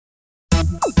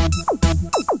You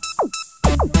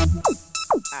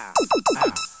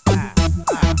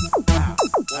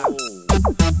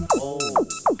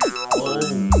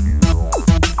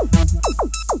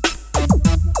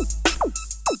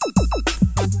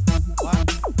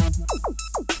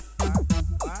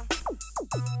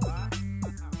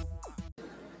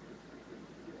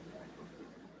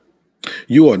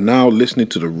are now listening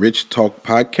to the Rich Talk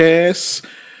Podcast,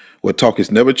 where talk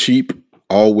is never cheap,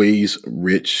 always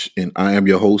rich. And I am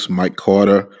your host, Mike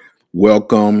Carter.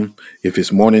 Welcome. If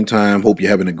it's morning time, hope you're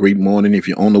having a great morning. If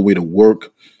you're on the way to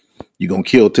work, you're going to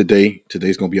kill today.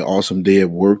 Today's going to be an awesome day at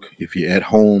work. If you're at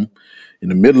home in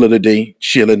the middle of the day,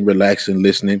 chilling, relaxing,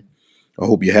 listening, I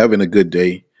hope you're having a good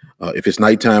day. If it's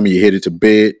nighttime and you're headed to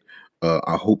bed,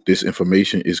 I hope this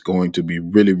information is going to be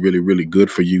really, really, really good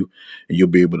for you, and you'll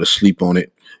be able to sleep on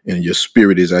it. And your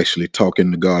spirit is actually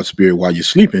talking to God's spirit while you're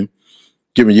sleeping,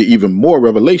 giving you even more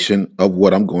revelation of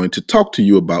what I'm going to talk to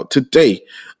you about today.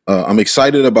 I'm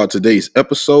excited about today's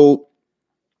episode.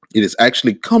 It is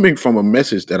actually coming from a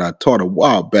message that I taught a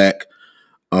while back,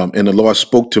 and the Lord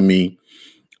spoke to me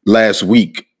last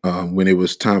week when it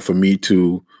was time for me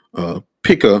to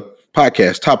pick a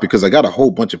podcast topic, because I got a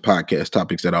whole bunch of podcast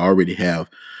topics that I already have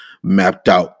mapped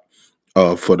out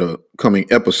for the coming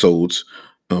episodes.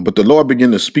 But the Lord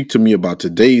began to speak to me about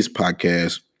today's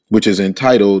podcast, which is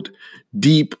entitled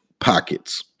Deep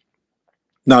Pockets.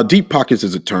 Now, deep pockets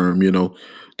is a term,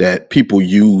 that people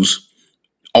use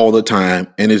all the time,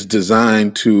 and it's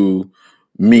designed to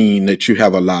mean that you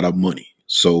have a lot of money.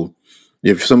 So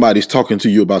if somebody's talking to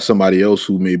you about somebody else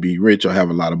who may be rich or have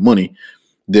a lot of money,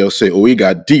 they'll say, oh, he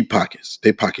got deep pockets.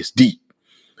 Their pockets deep.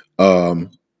 So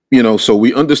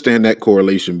we understand that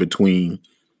correlation between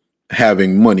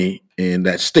having money and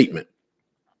that statement.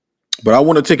 But I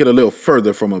want to take it a little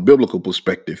further from a biblical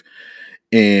perspective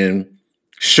and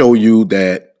show you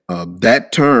that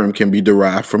that term can be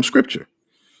derived from scripture.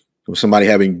 So somebody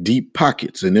having deep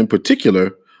pockets, and in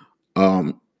particular,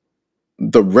 the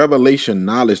revelation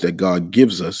knowledge that God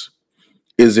gives us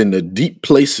is in the deep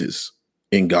places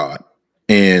in God.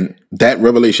 And that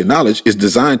revelation knowledge is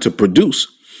designed to produce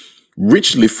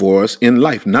richly for us in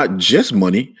life, not just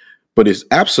money, but it's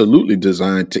absolutely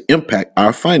designed to impact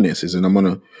our finances. And I'm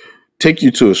going to take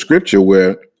you to a scripture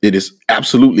where it is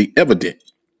absolutely evident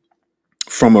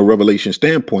from a revelation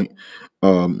standpoint.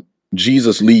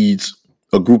 Jesus leads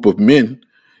a group of men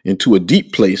into a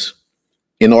deep place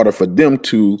in order for them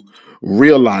to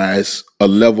realize a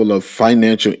level of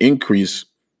financial increase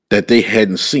that they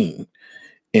hadn't seen.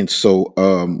 And so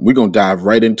we're going to dive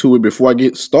right into it. Before I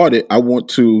get started, I want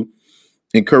to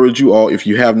encourage you all, if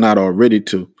you have not already,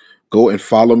 to go and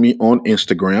follow me on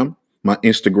Instagram. My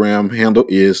Instagram handle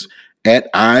is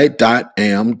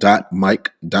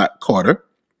 @i.am.mike.carter.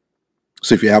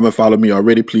 So if you haven't followed me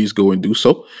already, please go and do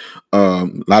so. A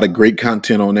lot of great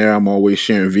content on there. I'm always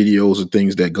sharing videos and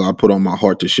things that God put on my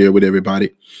heart to share with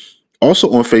everybody.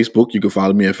 Also on Facebook, you can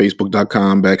follow me at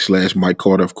facebook.com/Mike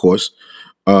Carter, of course.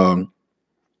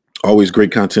 Always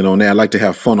great content on there. I like to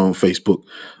have fun on Facebook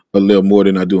a little more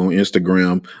than I do on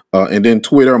Instagram. And then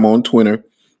Twitter, I'm on Twitter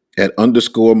at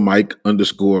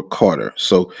 _Mike_Carter.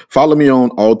 So follow me on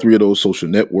all three of those social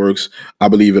networks. I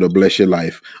believe it'll bless your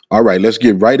life. All right, let's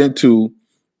get right into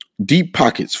deep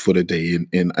pockets for the day.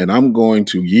 And I'm going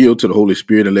to yield to the Holy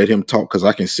Spirit and let him talk, because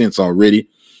I can sense already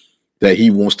that he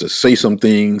wants to say some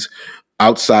things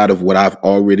outside of what I've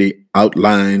already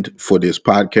outlined for this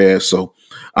podcast. So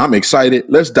I'm excited.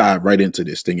 Let's dive right into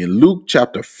this thing. In Luke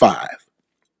chapter 5,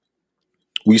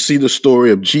 we see the story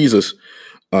of Jesus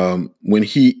when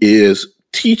he is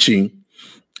teaching,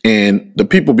 and the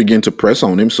people begin to press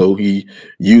on him. So he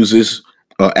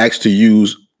acts to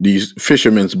use these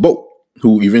fishermen's boat,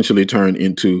 who eventually turn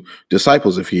into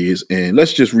disciples of his. And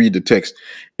let's just read the text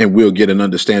and we'll get an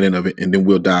understanding of it, and then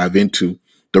we'll dive into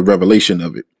the revelation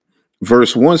of it.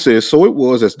 Verse 1 says, so it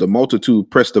was as the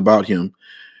multitude pressed about him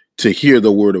to hear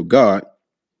the word of God,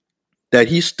 that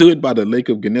he stood by the lake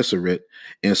of Gennesaret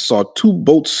and saw two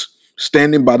boats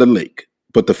standing by the lake,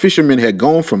 but the fishermen had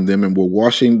gone from them and were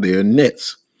washing their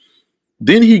nets.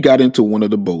 Then he got into one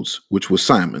of the boats, which was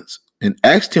Simon's, and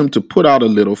asked him to put out a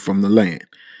little from the land.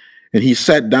 And he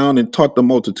sat down and taught the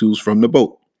multitudes from the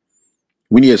boat.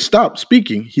 When he had stopped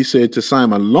speaking, he said to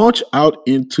Simon, launch out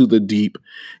into the deep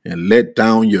and let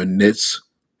down your nets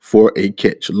for a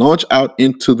catch. Launch out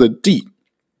into the deep,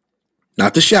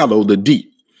 not the shallow, the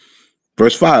deep.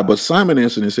 Verse 5, but Simon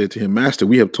answered and said to him, Master,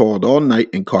 we have toiled all night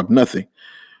and caught nothing.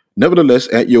 Nevertheless,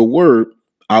 at your word,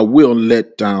 I will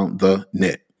let down the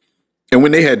net. And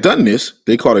when they had done this,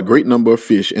 they caught a great number of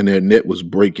fish, and their net was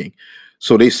breaking.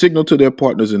 So they signaled to their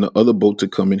partners in the other boat to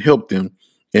come and help them.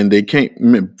 and they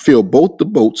can't fill both the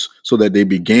boats, so that they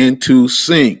began to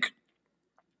sink.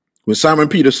 When Simon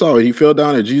Peter saw it, he fell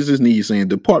down at Jesus' knees, saying,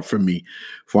 "Depart from me,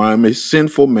 for I am a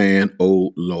sinful man,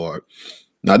 O Lord."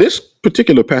 Now, this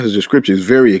particular passage of scripture is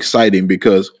very exciting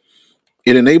because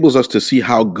it enables us to see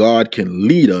how God can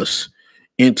lead us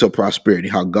into prosperity,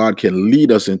 how God can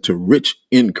lead us into rich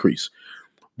increase.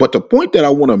 But the point that I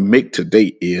want to make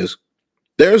today is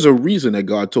there's a reason that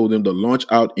God told them to launch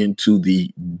out into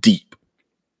the deep.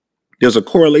 There's a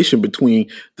correlation between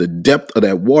the depth of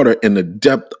that water and the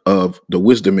depth of the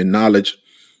wisdom and knowledge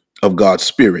of God's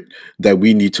spirit that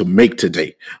we need to make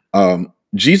today.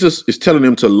 Jesus is telling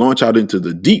them to launch out into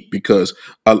the deep because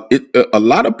a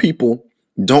lot of people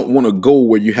don't want to go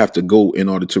where you have to go in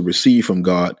order to receive from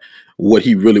God what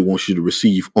he really wants you to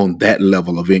receive on that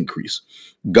level of increase.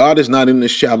 God is not in the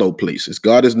shallow places.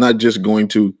 God is not just going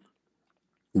to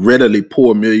readily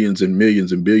pour millions and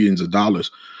millions and billions of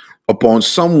dollars upon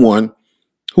someone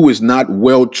who is not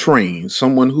well trained,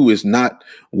 someone who is not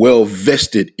well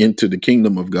vested into the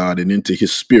kingdom of God and into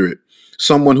his spirit,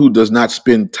 someone who does not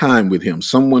spend time with him,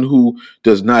 someone who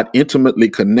does not intimately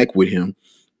connect with him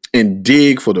and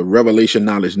dig for the revelation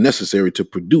knowledge necessary to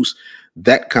produce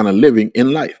that kind of living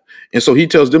in life. And so he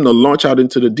tells them to launch out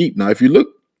into the deep. Now, if you look,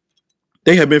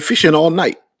 they have been fishing all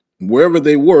night. Wherever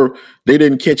they were, they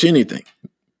didn't catch anything.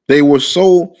 They were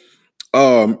so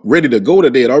ready to go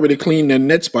that they had already cleaned their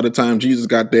nets by the time Jesus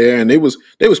got there, and they was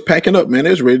packing up, man. They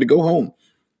was ready to go home.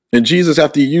 And Jesus,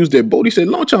 after he used their boat, he said,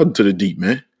 "Launch out into the deep,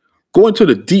 man. Go into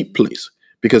the deep place,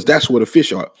 because that's where the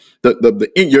fish are.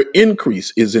 Your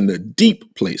increase is in the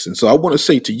deep place." And so I want to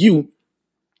say to you,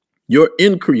 your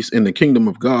increase in the kingdom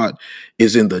of God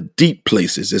is in the deep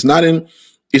places. It's not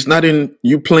in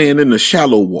you playing in the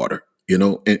shallow water, you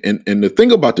know. And the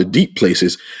thing about the deep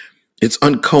places, it's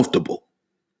uncomfortable.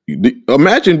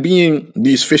 Imagine being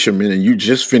these fishermen and you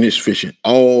just finished fishing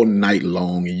all night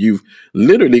long and you've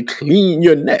literally cleaned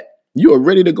your net. You are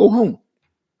ready to go home.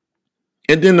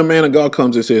 And then the man of God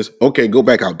comes and says, "Okay, go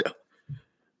back out there."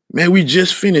 Man, we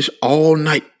just finished all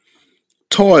night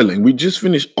toiling. We just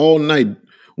finished all night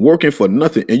working for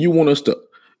nothing. And you want us to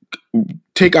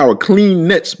take our clean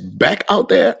nets back out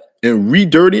there and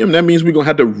re-dirty them? That means we're going to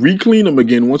have to re-clean them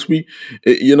again. Once we,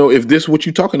 if this, what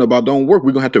you're talking about don't work,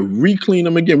 we're going to have to re-clean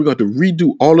them again. We're going to have to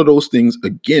redo all of those things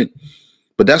again.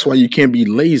 But that's why you can't be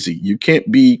lazy. You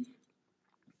can't be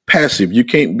passive. You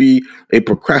can't be a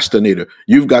procrastinator.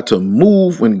 You've got to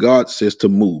move when God says to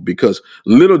move, because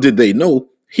little did they know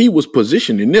he was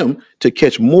positioning them to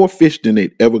catch more fish than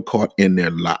they'd ever caught in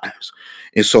their lives.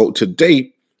 And so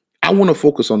today, I want to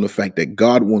focus on the fact that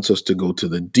God wants us to go to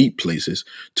the deep places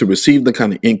to receive the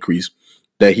kind of increase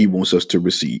that he wants us to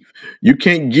receive. You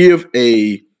can't give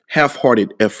a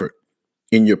half-hearted effort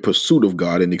in your pursuit of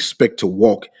God and expect to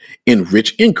walk in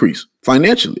rich increase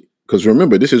financially. Because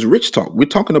remember, this is rich talk. We're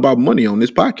talking about money on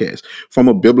this podcast from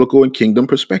a biblical and kingdom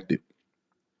perspective.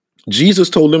 Jesus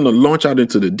told them to launch out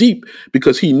into the deep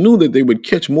because he knew that they would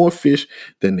catch more fish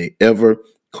than they ever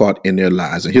caught in their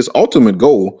lives. And his ultimate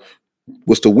goal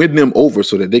was to win them over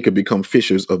so that they could become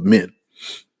fishers of men.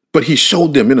 But he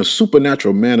showed them in a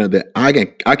supernatural manner that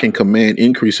I can command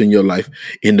increase in your life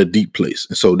in the deep place.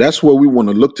 And so that's where we want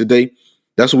to look today.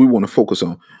 That's what we want to focus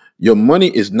on. Your money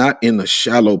is not in the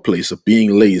shallow place of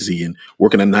being lazy and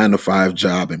working a 9-to-5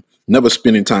 job and never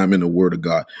spending time in the word of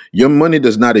God. Your money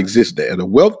does not exist there. The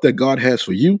wealth that God has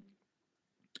for you,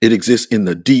 it exists in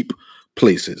the deep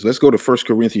places. Let's go to 1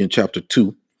 Corinthians chapter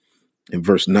 2 and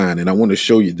verse 9. And I want to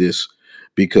show you this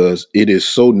because it is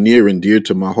so near and dear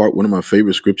to my heart. One of my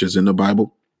favorite scriptures in the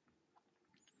Bible.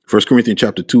 1 Corinthians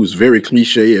chapter 2 is very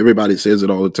cliche. Everybody says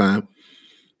it all the time,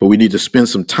 but we need to spend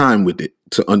some time with it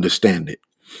to understand it.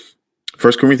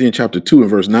 1 Corinthians chapter 2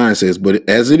 and verse 9 says, "But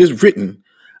as it is written,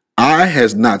 eye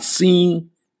has not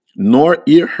seen, nor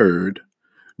ear heard,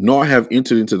 nor have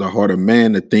entered into the heart of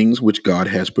man the things which God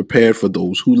has prepared for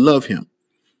those who love him.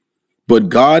 But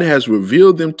God has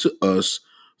revealed them to us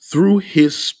through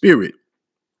his Spirit.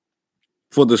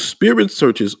 For the Spirit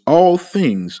searches all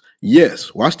things."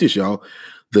 Yes, watch this, y'all.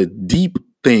 The deep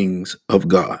things of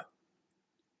God.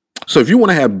 So if you want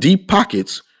to have deep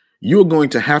pockets, you're going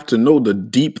to have to know the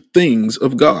deep things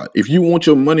of God. If you want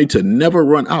your money to never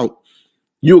run out,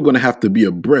 you're going to have to be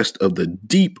abreast of the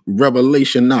deep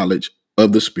revelation knowledge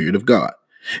of the Spirit of God.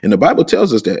 And the Bible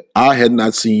tells us that eye had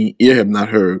not seen, ear have not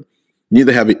heard,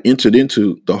 neither have it entered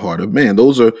into the heart of man.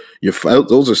 Those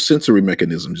are sensory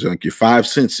mechanisms, like your five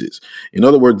senses. In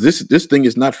other words, this thing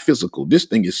is not physical. This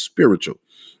thing is spiritual.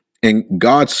 And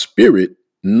God's Spirit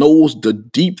knows the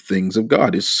deep things of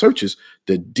God. It searches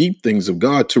the deep things of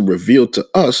God to reveal to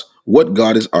us what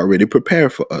God has already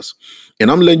prepared for us. And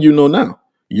I'm letting you know now,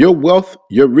 your wealth,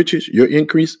 your riches, your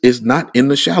increase is not in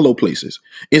the shallow places.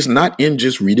 It's not in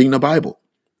just reading the Bible.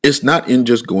 It's not in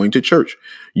just going to church.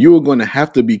 You are going to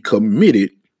have to be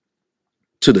committed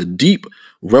to the deep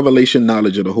revelation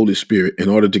knowledge of the Holy Spirit in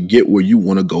order to get where you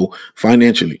want to go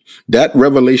financially. That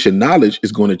revelation knowledge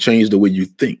is going to change the way you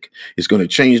think. It's going to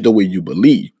change the way you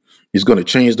believe. It's going to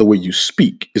change the way you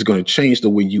speak. It's going to change the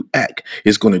way you act.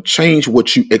 It's going to change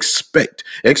what you expect.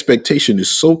 Expectation is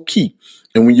so key.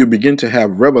 And when you begin to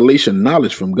have revelation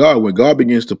knowledge from God, when God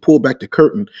begins to pull back the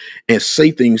curtain and say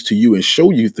things to you and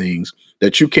show you things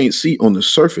that you can't see on the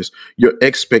surface, your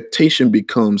expectation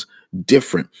becomes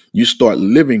different. You start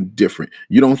living different.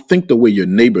 You don't think the way your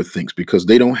neighbor thinks because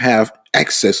they don't have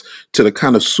access to the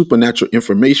kind of supernatural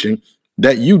information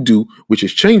that you do, which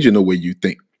is changing the way you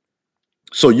think.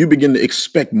 So you begin to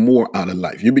expect more out of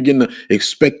life. You begin to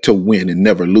expect to win and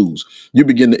never lose. You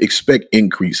begin to expect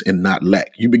increase and not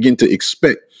lack. You begin to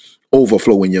expect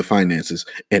overflow in your finances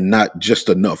and not just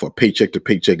enough or paycheck to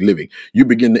paycheck living. You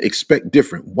begin to expect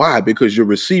different. Why? Because you're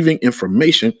receiving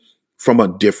information from a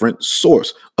different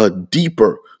source, a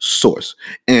deeper source.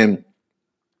 And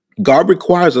God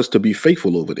requires us to be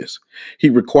faithful over this. He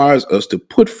requires us to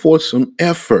put forth some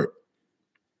effort.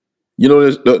 You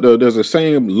know, there's a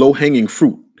saying, low hanging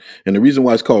fruit. And the reason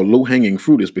why it's called low hanging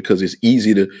fruit is because it's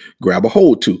easy to grab a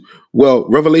hold to. Well,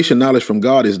 revelation knowledge from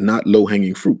God is not low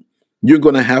hanging fruit. You're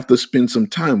going to have to spend some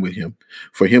time with him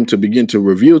for him to begin to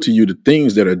reveal to you the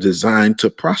things that are designed to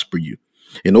prosper you.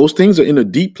 And those things are in the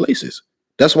deep places.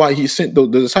 That's why he sent the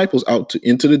disciples out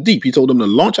into the deep. He told them to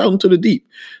launch out into the deep.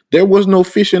 There was no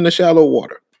fish in the shallow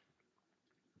water.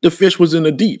 The fish was in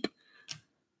the deep.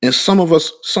 And some of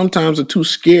us sometimes are too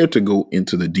scared to go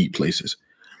into the deep places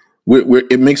where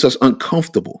it makes us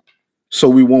uncomfortable. So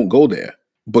we won't go there.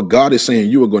 But God is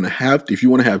saying you are going to have, if you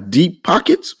want to have deep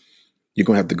pockets, you're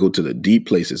going to have to go to the deep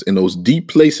places. And those deep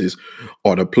places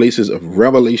are the places of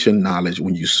revelation knowledge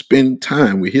when you spend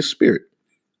time with his spirit.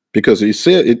 Because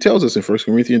it tells us in 1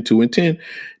 Corinthians 2:10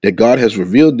 that God has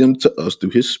revealed them to us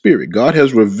through his spirit. God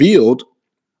has revealed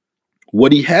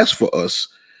what he has for us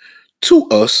to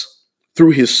us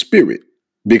through his spirit,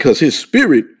 because his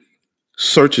spirit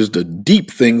searches the deep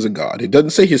things of God. It doesn't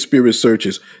say his spirit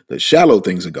searches the shallow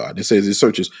things of God. It says it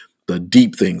searches the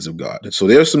deep things of God. And so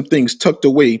there are some things tucked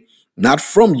away, not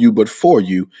from you, but for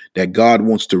you, that God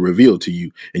wants to reveal to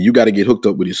you. And you got to get hooked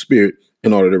up with his spirit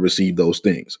in order to receive those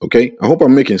things. Okay. I hope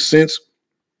I'm making sense.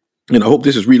 And I hope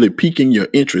this is really piquing your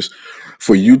interest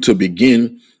for you to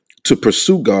begin to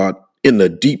pursue God in the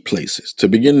deep places, to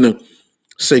begin to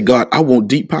say, God, I want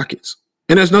deep pockets.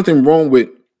 And there's nothing wrong with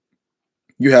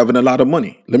you having a lot of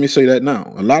money. Let me say that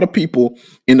now. A lot of people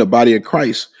in the body of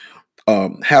Christ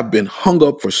have been hung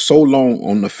up for so long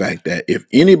on the fact that if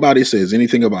anybody says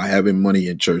anything about having money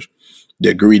in church,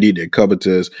 they're greedy, they're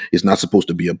covetous. It's not supposed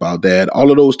to be about that.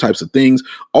 All of those types of things.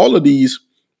 All of these,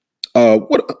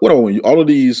 all of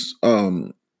these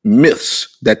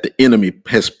myths that the enemy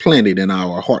has planted in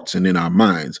our hearts and in our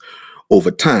minds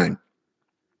over time,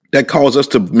 that caused us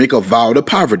to make a vow to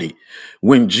poverty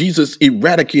when Jesus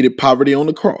eradicated poverty on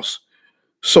the cross.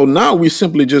 So now we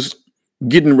simply just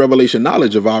getting revelation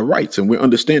knowledge of our rights, and we're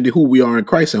understanding who we are in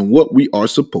Christ and what we are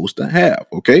supposed to have.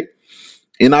 Okay.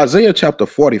 In Isaiah chapter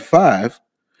 45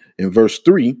 in verse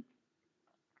 3,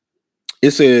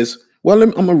 it says, well,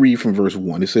 I'm going to read from verse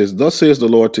 1. It says, thus says the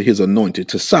Lord to his anointed,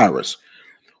 to Cyrus,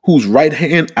 whose right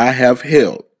hand I have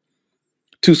held,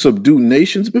 to subdue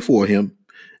nations before him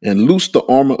and loose the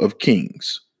armor of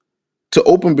kings, to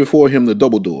open before him the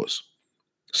double doors,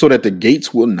 so that the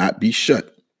gates will not be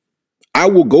shut. I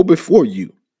will go before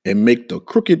you and make the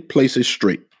crooked places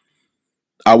straight.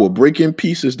 I will break in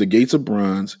pieces the gates of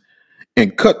bronze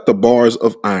and cut the bars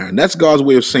of iron. That's God's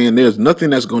way of saying there's nothing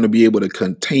that's going to be able to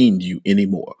contain you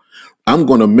anymore. I'm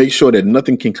going to make sure that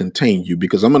nothing can contain you,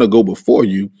 because I'm going to go before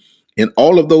you, and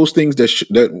all of those things that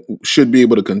should be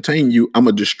able to contain you, I'm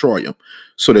going to destroy them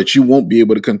so that you won't be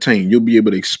able to contain. You'll be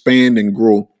able to expand and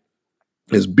grow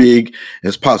as big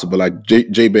as possible. Like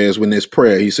Jabez, when there's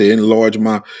prayer, he said, enlarge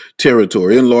my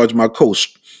territory, enlarge my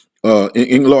coast,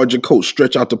 enlarge your coast,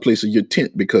 stretch out the place of your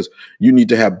tent, because you need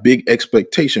to have big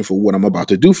expectation for what I'm about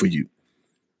to do for you.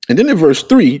 And then in verse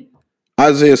 3,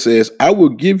 Isaiah says, I will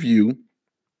give you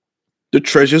the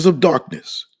treasures of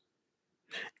darkness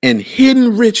and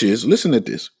hidden riches, listen to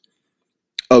this,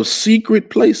 of secret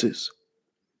places,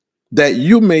 that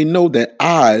you may know that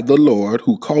I, the Lord,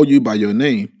 who call you by your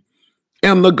name,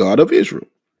 am the God of Israel.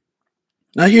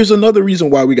 Now, here's another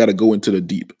reason why we got to go into the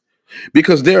deep,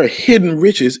 because there are hidden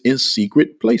riches in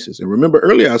secret places. And remember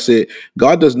earlier I said,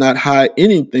 God does not hide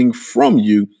anything from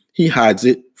you. he hides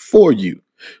it for you.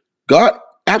 God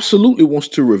absolutely wants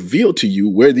to reveal to you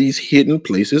where these hidden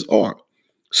places are.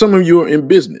 Some of you are in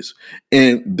business,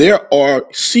 and there are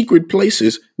secret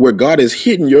places where God has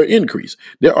hidden your increase.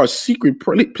 There are secret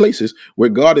places where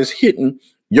God has hidden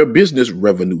your business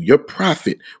revenue, your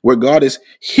profit, where God has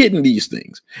hidden these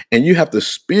things. And you have to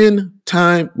spend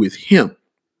time with him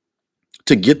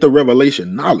to get the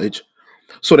revelation knowledge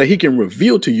so that he can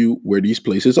reveal to you where these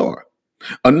places are.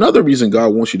 Another reason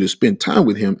God wants you to spend time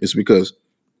with him is because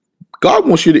God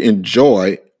wants you to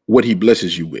enjoy what he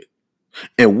blesses you with.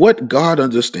 And what God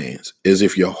understands is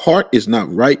if your heart is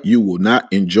not right, you will not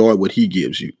enjoy what he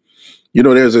gives you. You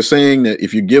know, there's a saying that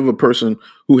if you give a person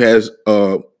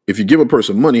if you give a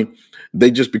person money,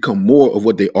 they just become more of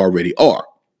what they already are.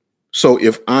 So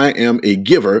if I am a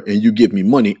giver and you give me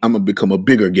money, I'm going to become a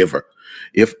bigger giver.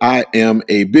 If I am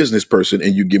a business person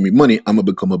and you give me money, I'm going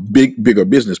to become a bigger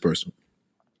business person.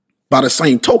 By the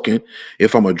same token,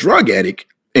 if I'm a drug addict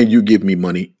and you give me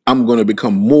money, I'm going to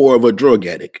become more of a drug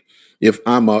addict. If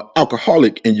I'm an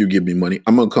alcoholic and you give me money,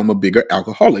 I'm going to become a bigger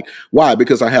alcoholic. Why?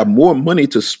 Because I have more money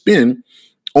to spend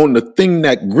on the thing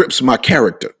that grips my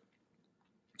character.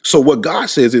 So what God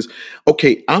says is,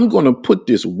 okay, I'm going to put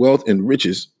this wealth and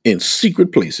riches in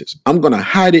secret places. I'm going to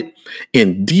hide it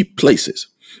in deep places.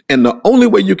 And the only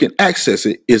way you can access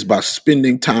it is by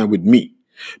spending time with me.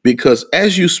 Because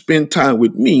as you spend time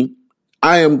with me,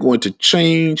 I am going to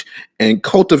change and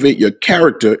cultivate your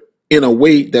character in a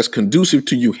way that's conducive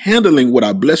to you handling what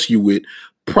I bless you with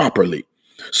properly.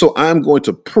 So I'm going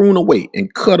to prune away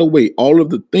and cut away all of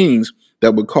the things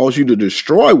that would cause you to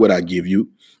destroy what I give you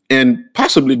and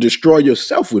possibly destroy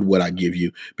yourself with what I give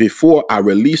you before I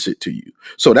release it to you.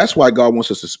 So that's why God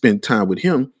wants us to spend time with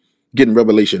him, getting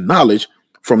revelation knowledge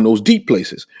from those deep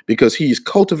places, because he's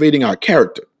cultivating our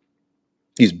character.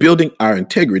 He's building our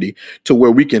integrity to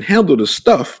where we can handle the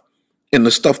stuff and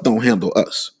the stuff don't handle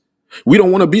us. We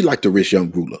don't want to be like the rich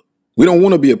young ruler. We don't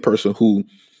want to be a person who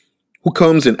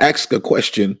comes and asks a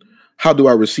question, how do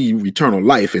I receive eternal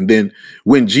life? And then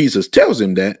when Jesus tells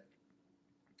him that,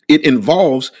 it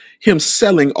involves him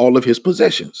selling all of his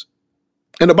possessions.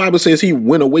 And the Bible says he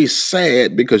went away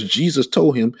sad because Jesus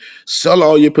told him, sell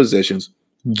all your possessions,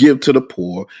 give to the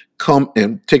poor, come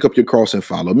and take up your cross and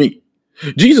follow me.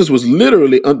 Jesus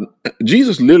literally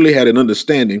had an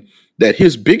understanding that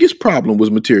his biggest problem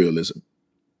was materialism.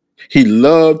 He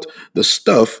loved the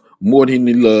stuff more than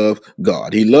he loved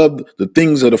God. He loved the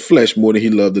things of the flesh more than he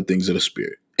loved the things of the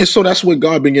spirit. And so that's what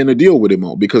God began to deal with him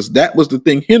on, because that was the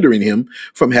thing hindering him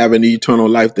from having the eternal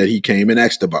life that he came and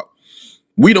asked about.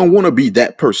 We don't want to be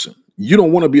that person. You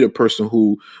don't want to be the person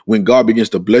who, when God begins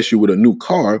to bless you with a new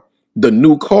car, the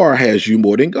new car has you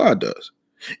more than God does.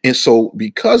 And so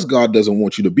because God doesn't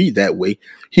want you to be that way,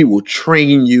 he will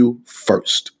train you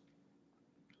first.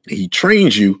 He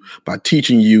trains you by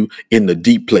teaching you in the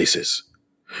deep places.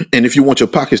 And if you want your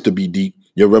pockets to be deep,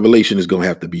 your revelation is going to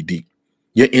have to be deep.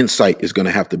 Your insight is going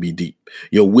to have to be deep.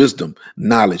 Your wisdom,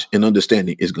 knowledge, and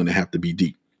understanding is going to have to be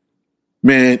deep.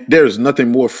 Man, there is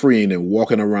nothing more freeing than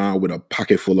walking around with a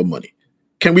pocket full of money.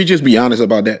 Can we just be honest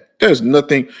about that? There's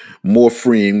nothing more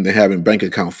freeing than having a bank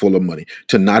account full of money,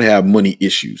 to not have money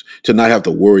issues, to not have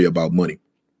to worry about money,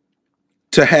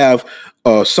 to have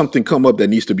something come up that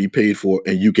needs to be paid for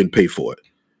and you can pay for it,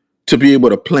 to be able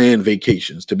to plan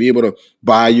vacations, to be able to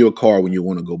buy your car when you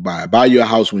want to go buy your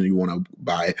house when you want to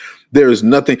buy it. There is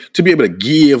nothing to be able to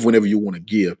give whenever you want to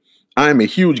give. I'm a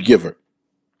huge giver.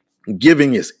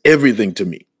 Giving is everything to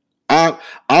me. I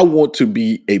want to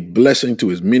be a blessing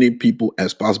to as many people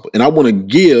as possible. And I want to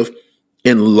give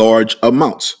in large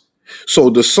amounts. So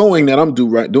the sowing that I'm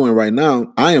doing right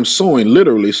now, I am sowing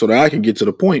literally so that I can get to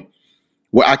the point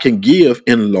where I can give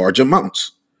in large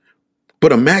amounts.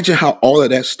 But imagine how all of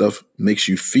that stuff makes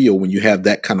you feel when you have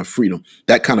that kind of freedom,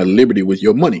 that kind of liberty with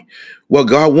your money. Well,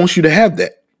 God wants you to have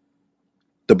that.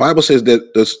 The Bible says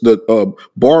that the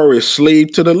borrower is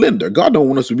slave to the lender. God don't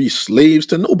want us to be slaves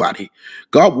to nobody.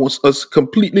 God wants us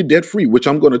completely debt free, which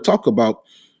I'm going to talk about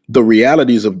the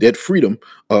realities of debt freedom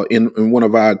in one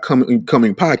of our coming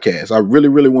podcasts. I really,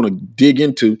 really want to dig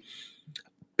into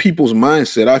people's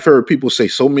mindset. I've heard people say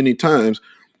so many times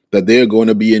that they're going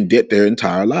to be in debt their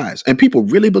entire lives. And people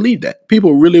really believe that.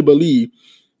 People really believe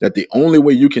that the only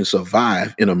way you can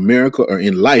survive in America or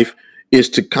in life is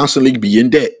to constantly be in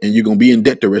debt, and you're going to be in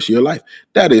debt the rest of your life.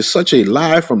 That is such a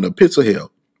lie from the pits of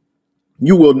hell.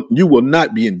 You will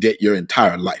not be in debt your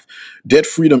entire life. Debt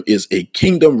freedom is a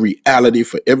kingdom reality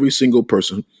for every single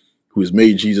person who has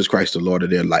made Jesus Christ the Lord of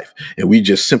their life. And we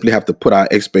just simply have to put our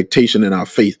expectation and our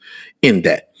faith in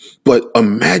that. But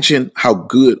imagine how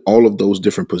good all of those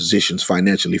different positions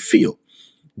financially feel.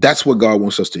 That's what God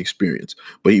wants us to experience.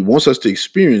 But he wants us to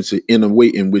experience it in a way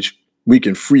in which we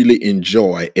can freely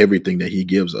enjoy everything that he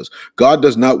gives us. God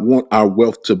does not want our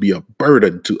wealth to be a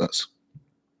burden to us.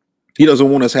 He doesn't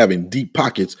want us having deep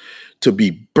pockets to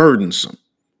be burdensome.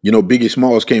 You know, Biggie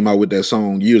Smalls came out with that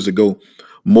song years ago,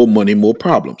 More Money, More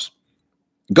Problems.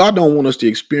 God don't want us to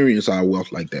experience our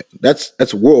wealth like that.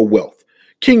 That's world wealth.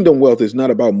 Kingdom wealth is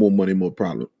not about more money, more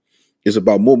problem. It's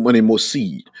about more money, more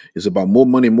seed. It's about more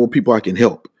money, more people I can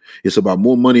help. It's about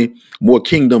more money, more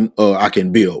kingdom I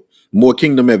can build, more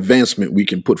kingdom advancement we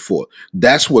can put forth.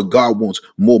 That's what God wants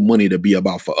more money to be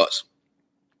about for us.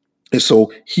 And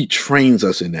so he trains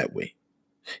us in that way.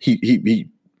 He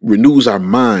renews our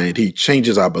mind. He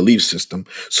changes our belief system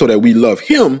so that we love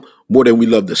him more than we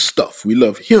love the stuff. We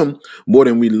love him more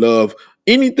than we love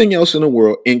anything else in the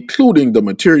world, including the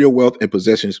material wealth and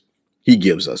possessions he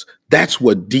gives us. That's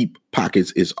what deep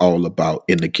pockets is all about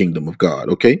in the kingdom of God.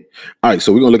 Okay. All right.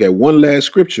 So we're going to look at one last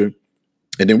scripture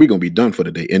and then we're going to be done for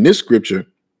the day. And this scripture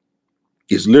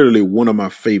is literally one of my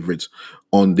favorites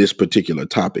on this particular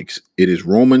topics. It is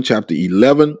Romans chapter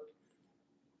 11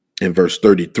 and verse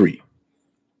 33.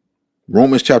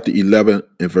 Romans chapter 11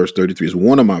 and verse 33 is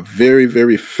one of my very,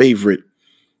 very favorite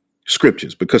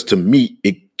scriptures because to me,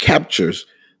 it captures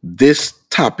this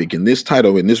topic and this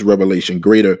title and this revelation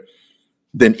greater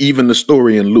than even the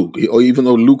story in Luke. Or even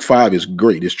though Luke 5 is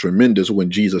great, it's tremendous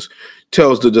when Jesus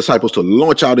tells the disciples to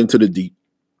launch out into the deep,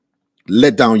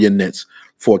 let down your nets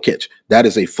for a catch. That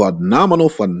is a phenomenal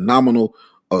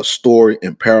story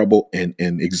and parable and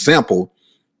example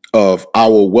of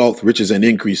our wealth, riches, and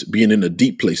increase being in the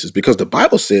deep places, because the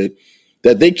Bible said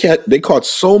that they caught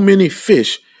so many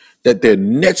fish that their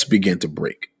nets began to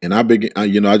break. And I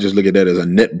just look at that as a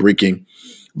net breaking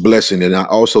blessing. And I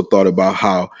also thought about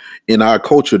how in our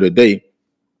culture today,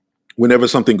 whenever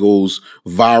something goes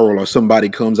viral or somebody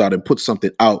comes out and puts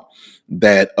something out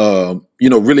that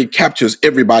really captures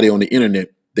everybody on the internet,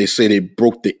 they say they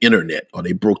broke the internet or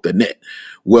they broke the net.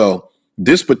 Well,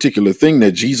 this particular thing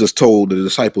that Jesus told the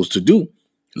disciples to do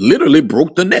literally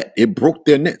broke the net. It broke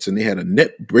their nets and they had a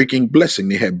net breaking blessing.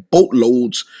 They had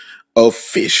boatloads of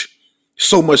fish,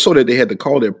 so much so that they had to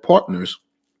call their partners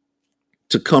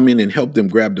to come in and help them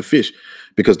grab the fish,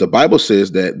 because the Bible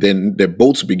says that then their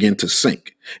boats begin to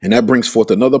sink. And that brings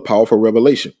forth another powerful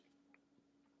revelation.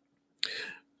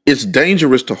 It's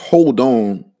dangerous to hold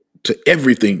on to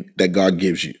everything that God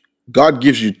gives you. God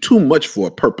gives you too much for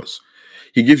a purpose.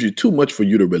 He gives you too much for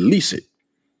you to release it.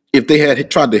 If they had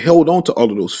tried to hold on to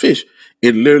all of those fish,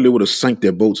 it literally would have sank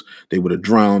their boats. They would have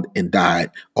drowned and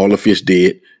died. All the fish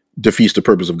dead, defeats the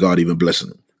purpose of God even blessing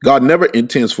them. God never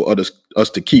intends for us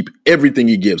to keep everything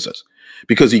he gives us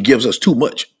because he gives us too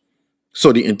much.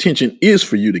 So the intention is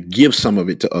for you to give some of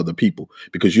it to other people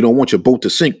because you don't want your boat to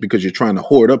sink because you're trying to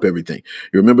hoard up everything.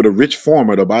 You remember the rich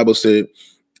farmer, the Bible said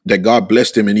that God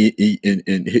blessed him and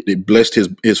he blessed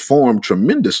his farm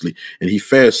tremendously and he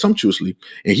fared sumptuously.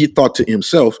 And he thought to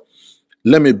himself,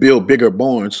 let me build bigger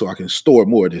barns so I can store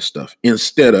more of this stuff,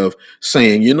 instead of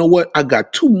saying, you know what, I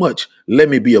got too much. Let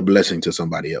me be a blessing to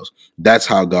somebody else. That's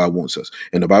how God wants us.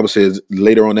 And the Bible says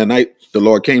later on that night, the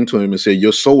Lord came to him and said,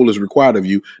 your soul is required of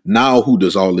you. Now who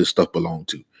does all this stuff belong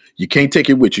to? You can't take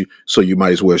it with you, so you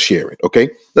might as well share it. Okay,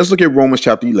 let's look at Romans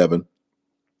chapter 11,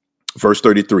 verse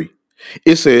 33.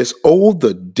 It says, oh,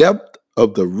 the depth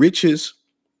of the riches,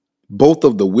 both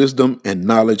of the wisdom and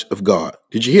knowledge of God.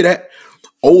 Did you hear that?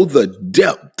 Oh, the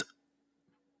depth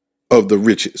of the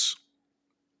riches,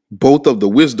 both of the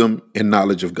wisdom and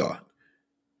knowledge of God.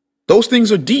 Those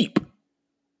things are deep.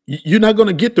 You're not going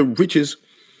to get the riches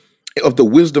of the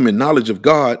wisdom and knowledge of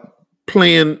God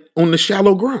playing on the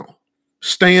shallow ground,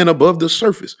 staying above the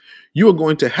surface. You are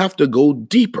going to have to go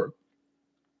deeper.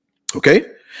 Okay?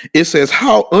 It says,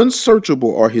 how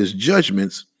unsearchable are his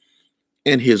judgments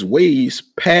and his ways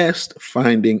past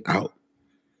finding out.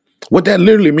 What that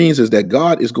literally means is that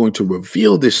God is going to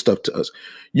reveal this stuff to us.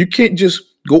 You can't just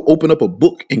go open up a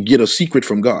book and get a secret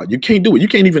from God. You can't do it. You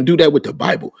can't even do that with the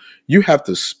Bible. You have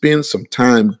to spend some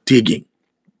time digging.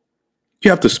 You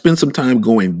have to spend some time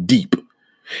going deep.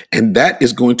 And that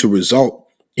is going to result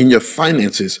in your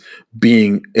finances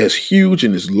being as huge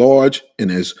and as large and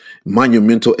as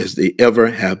monumental as they ever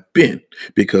have been,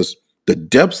 because the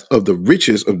depth of the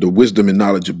riches of the wisdom and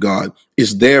knowledge of God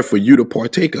is there for you to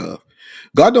partake of.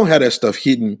 God don't have that stuff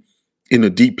hidden in the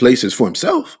deep places for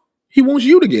himself. He wants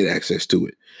you to get access to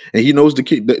it. And he knows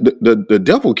the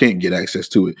devil can't get access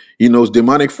to it. He knows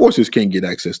demonic forces can't get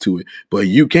access to it, but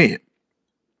you can.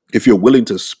 If you're willing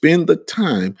to spend the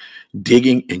time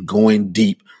digging and going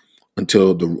deep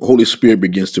until the Holy Spirit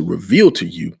begins to reveal to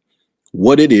you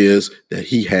what it is that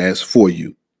he has for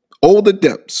you. Oh, the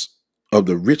depths of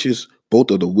the riches, both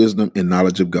of the wisdom and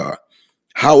knowledge of God.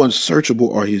 How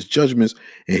unsearchable are his judgments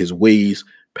and his ways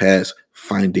past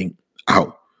finding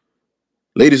out.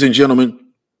 Ladies and gentlemen,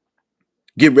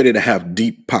 get ready to have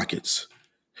deep pockets.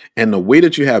 And the way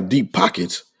that you have deep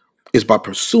pockets is by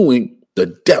pursuing the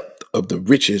depth of the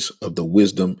riches of the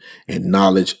wisdom and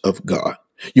knowledge of God.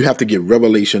 You have to get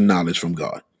revelation knowledge from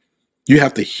God. You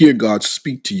have to hear God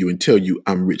speak to you and tell you,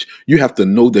 I'm rich. You have to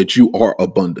know that you are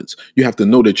abundance. You have to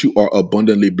know that you are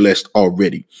abundantly blessed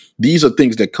already. These are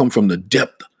things that come from the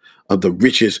depth of the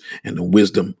riches and the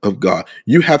wisdom of God.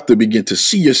 You have to begin to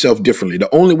see yourself differently.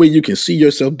 The only way you can see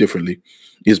yourself differently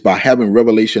is by having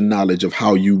revelation knowledge of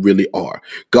how you really are.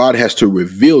 God has to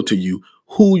reveal to you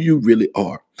who you really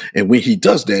are. And when he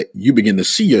does that, you begin to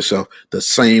see yourself the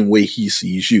same way he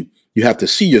sees you. You have to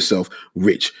see yourself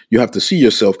rich. You have to see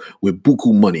yourself with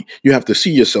buku money. You have to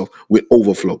see yourself with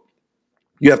overflow.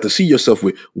 You have to see yourself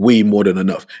with way more than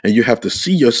enough. And you have to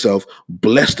see yourself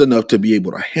blessed enough to be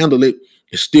able to handle it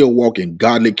and still walk in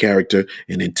godly character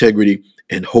and integrity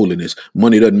and holiness.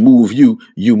 Money doesn't move you,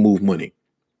 you move money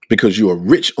because you are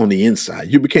rich on the inside.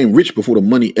 You became rich before the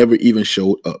money ever even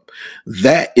showed up.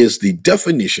 That is the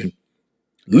definition,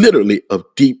 literally, of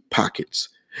deep pockets.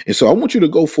 And so I want you to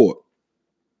go for it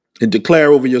and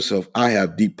declare over yourself, I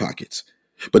have deep pockets.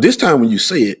 But this time when you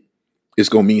say it, it's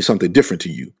going to mean something different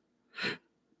to you.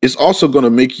 It's also going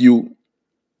to make you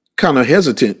kind of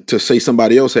hesitant to say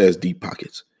somebody else has deep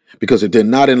pockets, because if they're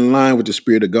not in line with the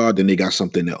Spirit of God, then they got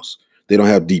something else. They don't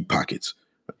have deep pockets.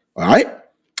 All right.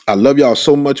 I love y'all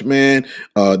so much, man.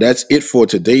 That's it for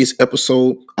today's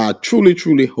episode. I truly,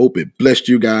 truly hope it blessed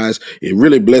you guys. It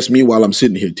really blessed me while I'm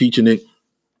sitting here teaching it.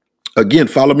 Again,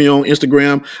 follow me on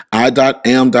Instagram,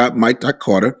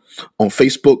 i.am.mike.carter, on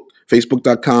Facebook,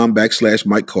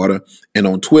 facebook.com/Mike Carter, and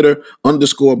on Twitter,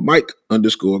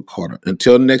 _Mike_Carter.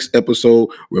 Until next episode,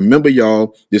 remember,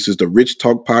 y'all, this is the Rich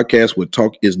Talk Podcast, where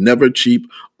talk is never cheap,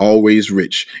 always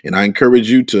rich. And I encourage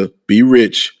you to be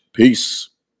rich. Peace.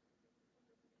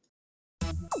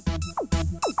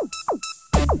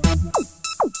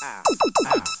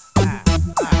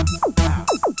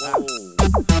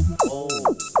 Whoa.